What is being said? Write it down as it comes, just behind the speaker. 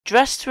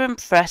Dress to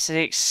Impress is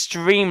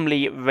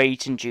extremely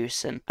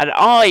rage-inducing, and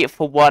I,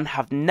 for one,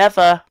 have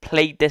never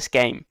played this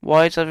game.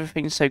 Why is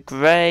everything so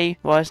grey?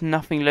 Why is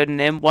nothing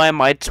loading in? Why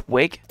am I a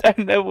twig? I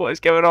don't know what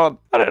is going on.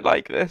 I don't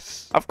like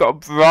this. I've got a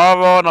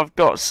bra on. I've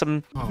got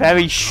some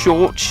very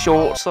short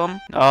shorts on.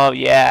 Oh,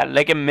 yeah.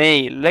 Look at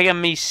me. Look at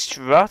me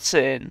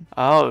strutting.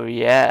 Oh,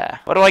 yeah.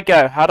 Where do I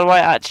go? How do I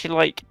actually,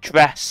 like,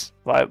 dress?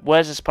 Right,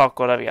 where's this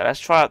parkour? There we go.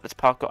 Let's try out this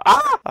parkour.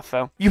 Ah! I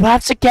fell. You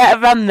have to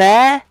get around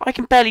there? I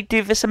can barely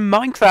do this in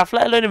Minecraft,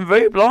 let alone in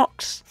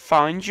Roblox.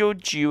 Find your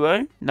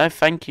duo? No,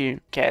 thank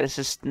you. Okay, this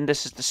is the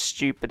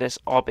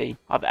stupidest obby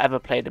I've ever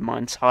played in my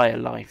entire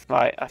life.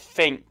 Right, I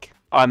think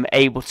I'm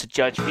able to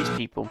judge these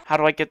people. How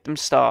do I get them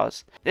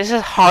stars? This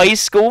is high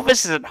school?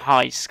 This isn't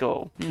high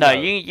school. No,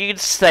 you can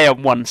stay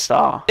on 1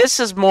 star. This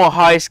is more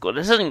high school.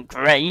 This isn't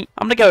great.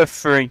 I'm gonna go with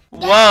 3.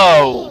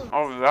 Whoa!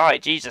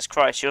 Alright, Jesus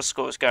Christ, your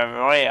score is going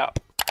right up.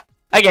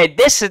 Okay,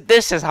 this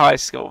is high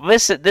school.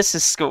 This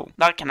is school.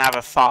 That can have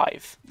a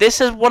 5.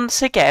 This is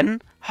once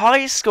again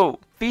high school.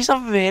 These are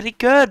really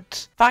good.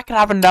 That can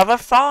have another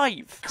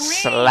 5.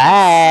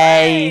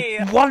 Slay.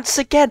 Once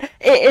again,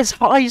 it is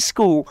high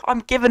school. I'm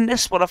giving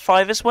this one a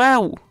 5 as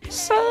well.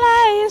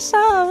 Slay,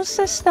 soul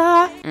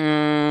sister.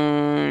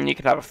 You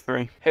can have a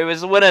 3. Who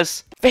is the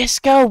winners? This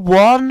girl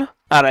won.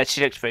 Oh no,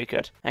 she looks very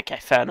good. Okay,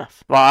 fair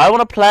enough. Right, I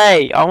want to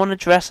play. I want to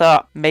dress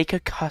up. Make a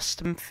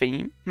custom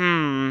theme.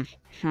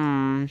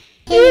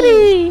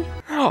 Kitty.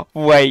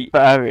 Wait,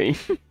 furry.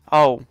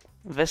 Oh.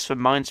 This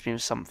reminds me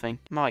of something.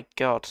 My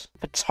god.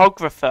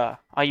 Photographer.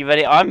 Are you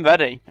ready? I'm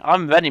ready.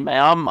 I'm ready, mate.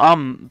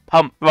 I'm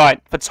pumped. Right,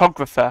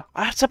 photographer.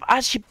 I have to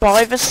actually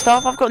buy this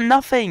stuff? I've got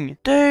nothing.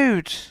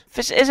 Dude.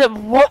 This isn't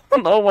what?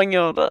 Oh my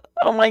god.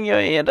 Oh my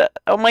god.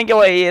 Oh my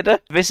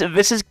god.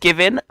 This is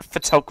given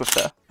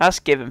photographer. That's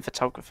given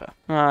photographer.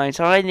 Right,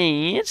 I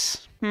need...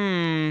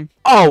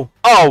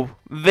 Oh.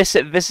 This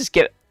is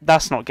given...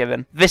 That's not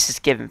given. This is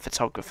given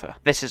photographer.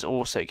 This is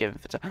also given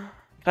photographer.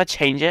 Can I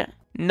change it?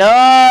 No!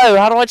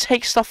 How do I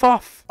take stuff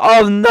off?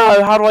 Oh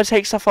no! How do I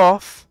take stuff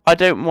off? I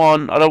don't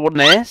want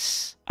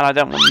this, and I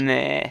don't want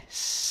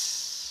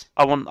this.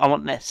 I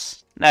want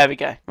this. There we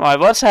go. Right,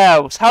 what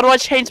else? How do I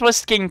change my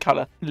skin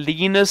color?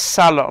 Lena's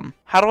Salon.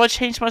 How do I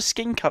change my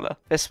skin color?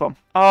 This one.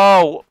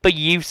 Oh,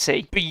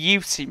 beauty.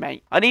 Beauty,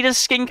 mate. I need a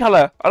skin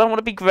color. I don't want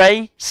to be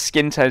grey.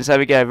 Skin tones. There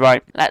we go.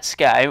 Right. Let's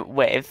go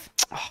with...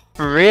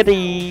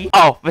 pretty.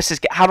 Oh, this is...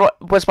 How do I...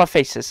 Where's my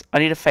faces? I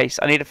need a face.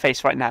 I need a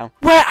face right now.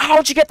 Where?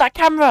 How'd you get that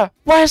camera?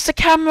 Where's the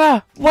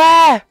camera?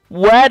 Where?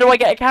 Where do I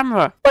get a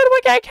camera? Where do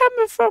I get a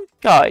camera from?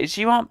 Guys,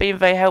 you aren't being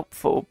very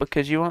helpful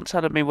because you aren't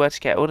telling me where to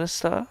get all this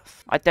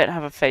stuff. I don't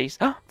have a face.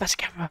 Oh, that's a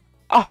camera.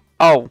 Oh,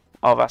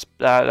 that's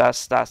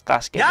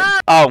good. Yeah!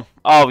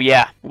 Oh,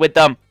 yeah. We're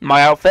done.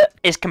 My outfit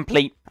is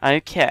complete.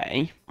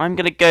 Okay. I'm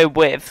gonna go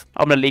with...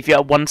 I'm gonna leave you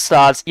at 1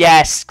 star.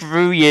 Yeah,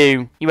 screw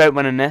you. You won't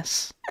win in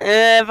this.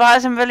 That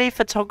isn't really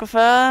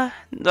photographer.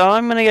 No,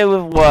 I'm gonna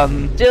go with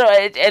 1. Do you know,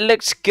 it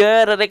looks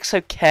good. It looks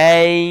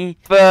okay.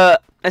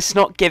 But it's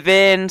not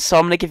given, so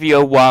I'm gonna give you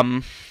a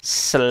 1.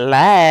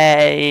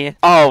 Slay.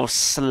 Oh,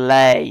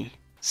 slay.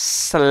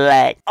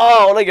 Slay.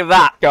 Oh, look at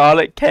that.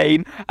 Garlic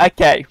cane.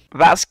 Okay,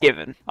 that's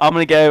given. I'm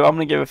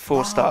gonna give it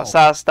 4 stars.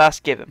 That's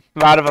given.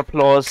 Round of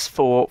applause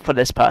for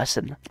this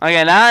person.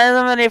 Okay, now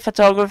I'm gonna be a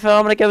photographer.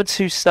 I'm gonna go with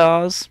 2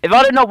 stars. If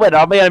I did not win,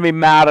 I'm gonna be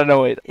mad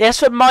annoyed.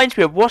 This reminds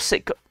me of what's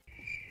it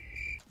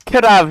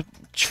could have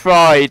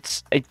tried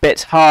a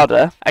bit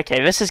harder.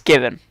 Okay, this is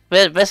given.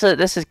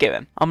 This is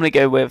given. I'm gonna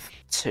go with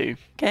 2.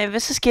 Okay,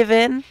 this is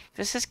given.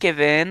 This is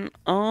given.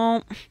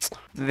 Oh,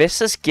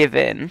 this is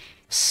given.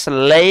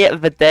 Slay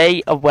the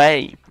day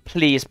away.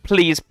 Please,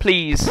 please,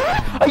 please.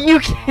 Are you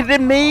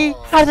kidding me?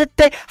 How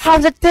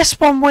did this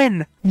one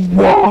win?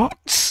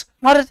 What?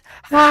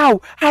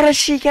 How did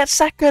she get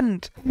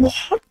second?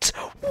 What?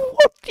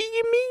 What do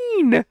you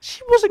mean?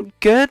 She wasn't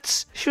good.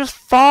 She was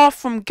far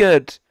from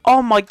good.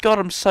 Oh my god,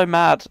 I'm so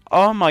mad.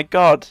 Oh my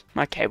god.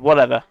 Okay,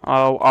 whatever.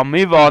 I'll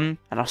move on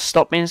and I'll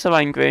stop being so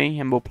angry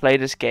and we'll play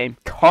this game.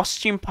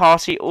 Costume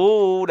party.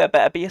 Oh, there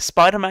better be a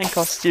Spider-Man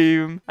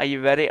costume. Are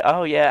you ready?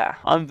 Oh yeah,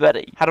 I'm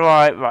ready. How do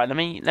I... Right, let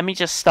me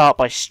just start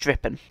by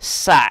stripping.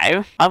 So,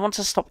 I want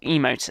to stop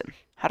emoting.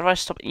 How do I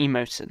stop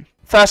emoting?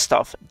 First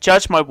off,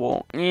 judge my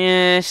walk.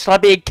 Yeah, shall I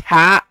be a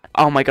cat?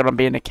 Oh my god, I'm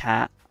being a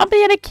cat. I'm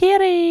being a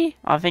kitty.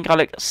 I think I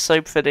look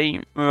so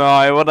pretty.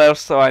 Right, what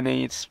else do I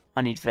need?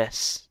 I need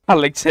this. I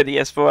look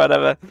hideous for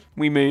whatever.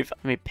 We move.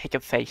 Let me pick a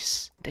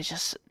face. They're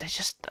just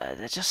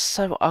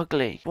so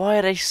ugly. Why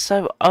are they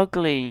so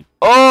ugly?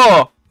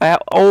 Oh! They're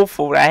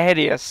awful. They're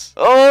hideous.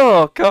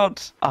 Oh,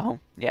 God. Oh,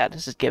 yeah,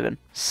 this is given.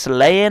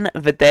 Slaying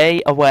the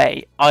day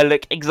away. I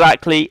look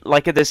exactly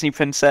like a Disney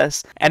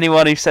princess.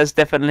 Anyone who says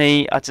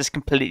differently are just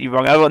completely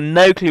wrong. I've got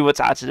no clue what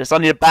to add to this. I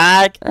need a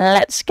bag.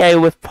 Let's go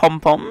with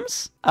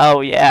pom-poms. Oh,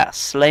 yeah.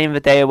 Slaying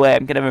the day away.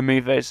 I'm going to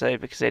remove those, though,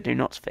 because they do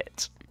not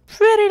fit.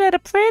 Pretty little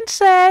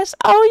princess.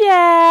 Oh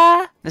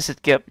yeah. This is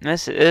good.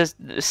 This is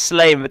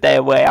slaying the day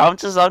away. I'm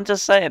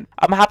just saying.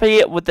 I'm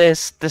happy with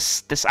this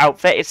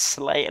outfit. It's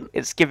slaying.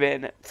 It's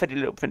giving pretty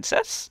little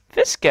princess.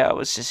 This girl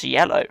is just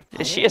yellow.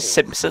 Is she a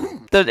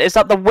Simpson? Is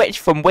that the witch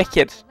from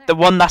Wicked? The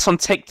one that's on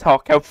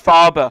TikTok,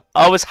 Elphaba.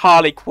 Oh, it's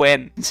Harley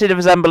Quinn. See the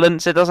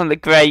resemblance? It doesn't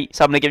look great,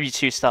 so I'm gonna give you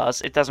 2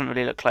 stars. It doesn't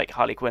really look like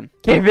Harley Quinn.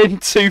 Give him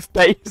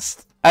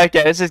toothpaste.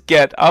 Okay, this is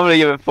good. I'm gonna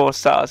give it 4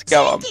 stars.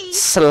 Go on.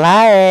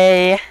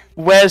 Slay.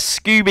 Where's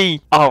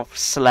Scooby? Oh,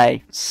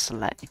 slay.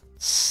 Slay.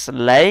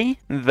 Slay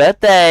the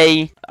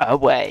day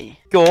away.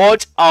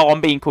 Gorge. Oh,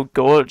 I'm being called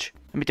Gorge.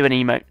 Let me do an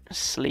emote.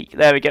 Sleek.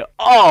 There we go.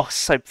 Oh,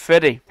 so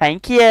pretty.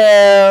 Thank you.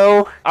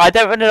 I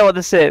don't really know what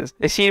this is.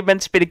 Is she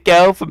meant to be the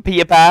girl from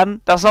Peter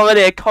Pan? That's not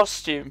really a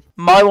costume.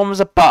 My one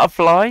was a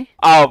butterfly.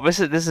 Oh, this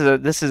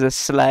is a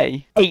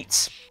sleigh.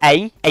 8.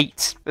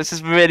 8. This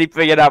is really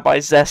bringing out my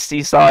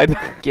zesty side.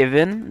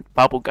 Given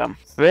bubblegum.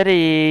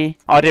 Pretty.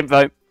 Oh, I didn't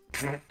vote.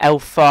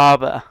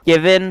 Elphaba.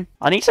 Given.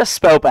 I need to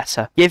spell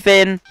better.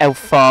 Given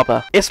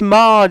Elphaba. It's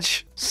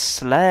Marge.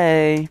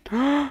 Slay.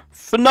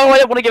 For no, I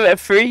don't want to give it a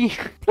 3.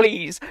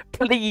 Please,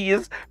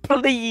 please,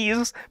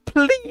 please,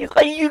 please.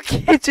 Are you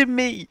kidding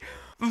me?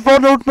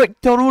 Ronald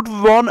McDonald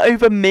run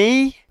over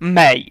me?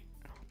 Mate.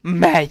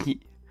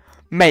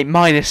 Mate,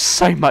 mine is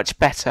so much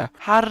better.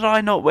 How did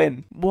I not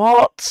win?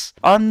 What?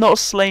 I'm not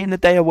slaying the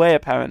day away,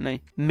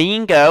 apparently.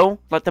 Mean Girl?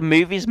 Like the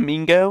movies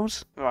Mean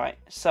Girls? Right,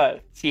 so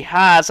she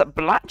has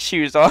black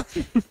shoes on.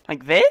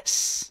 Like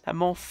this? They're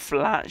more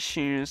flat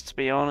shoes, to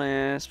be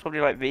honest. Probably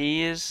like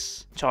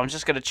these. So I'm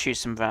just going to choose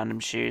some random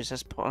shoes.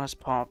 Let's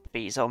pop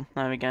these on.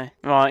 There we go.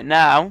 Right,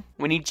 now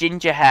we need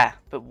ginger hair.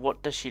 But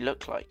what does she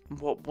look like?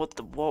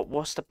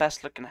 What's the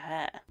best looking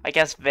hair? I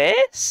guess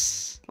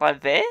this?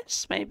 Like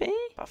this, maybe?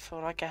 I feel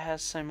like her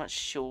hair's so much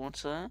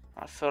shorter.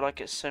 I feel like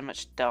it's so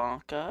much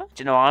darker.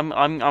 Do you know, I'm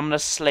gonna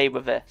slay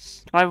with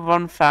this. Can I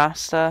run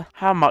faster?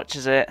 How much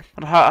is it?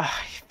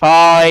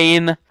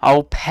 Fine.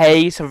 I'll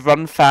pay to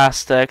run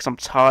faster because I'm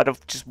tired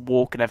of just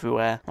walking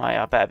everywhere. Right,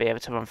 I better be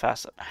able to run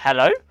faster.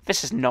 Hello?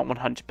 This is not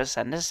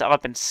 100%.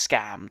 I've been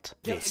scammed.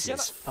 This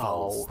is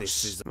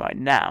false. Right,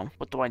 now,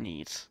 what do I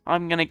need?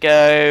 I'm gonna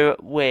go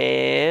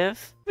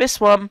with this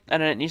one,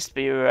 and it needs to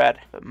be red,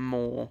 but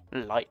more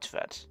light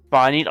red. But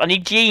I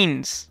need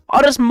jeans.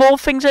 Oh, there's more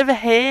things over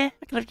here.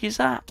 I could have used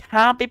that.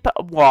 Can't be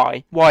put.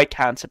 Why? Why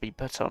can't it be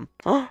put on?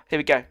 Oh, here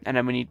we go. And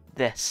then we need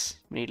this.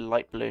 We need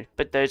light blue.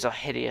 But those are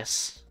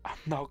hideous. I'm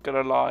not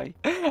gonna lie.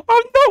 I'm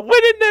not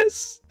winning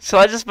this. So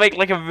I just make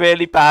like a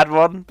really bad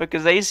one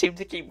because they seem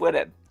to keep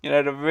winning. You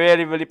know, the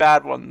really, really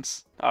bad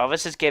ones. Oh,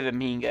 this is giving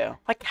Mean Girl.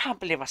 I can't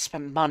believe I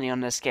spent money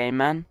on this game,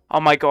 man. Oh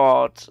my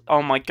god.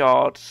 Oh my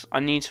god. I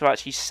need to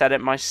actually set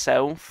it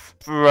myself.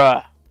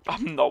 Bruh.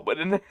 I'm not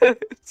winning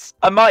this.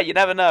 I might, you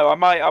never know. I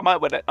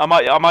might win it. I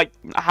might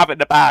have it in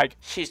the bag.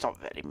 She's not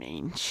very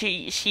mean.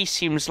 She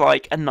seems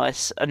like a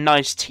nice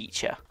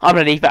teacher. I'm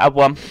gonna leave it at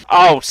 1.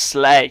 Oh,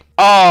 slay.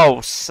 Oh,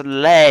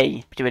 slay. Let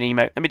me do an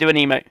emote. Let me do an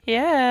emote.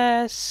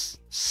 Yes.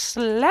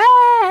 Slay.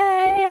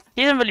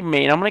 She isn't really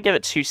mean. I'm gonna give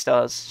it 2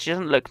 stars. She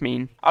doesn't look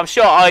mean. I'm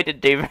sure I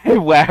didn't do very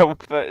well,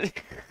 but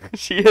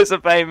she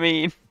isn't very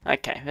mean.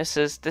 Okay,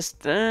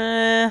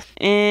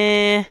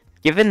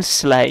 Given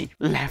slay,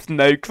 left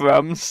no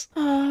crumbs.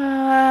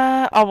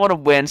 I want to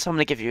win, so I'm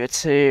going to give you a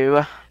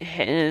 2.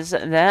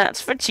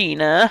 That's for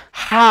Gina.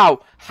 How?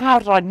 How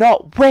did I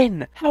not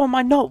win? How am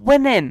I not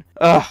winning?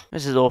 Ugh,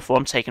 this is awful.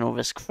 I'm taking all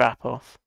this crap off.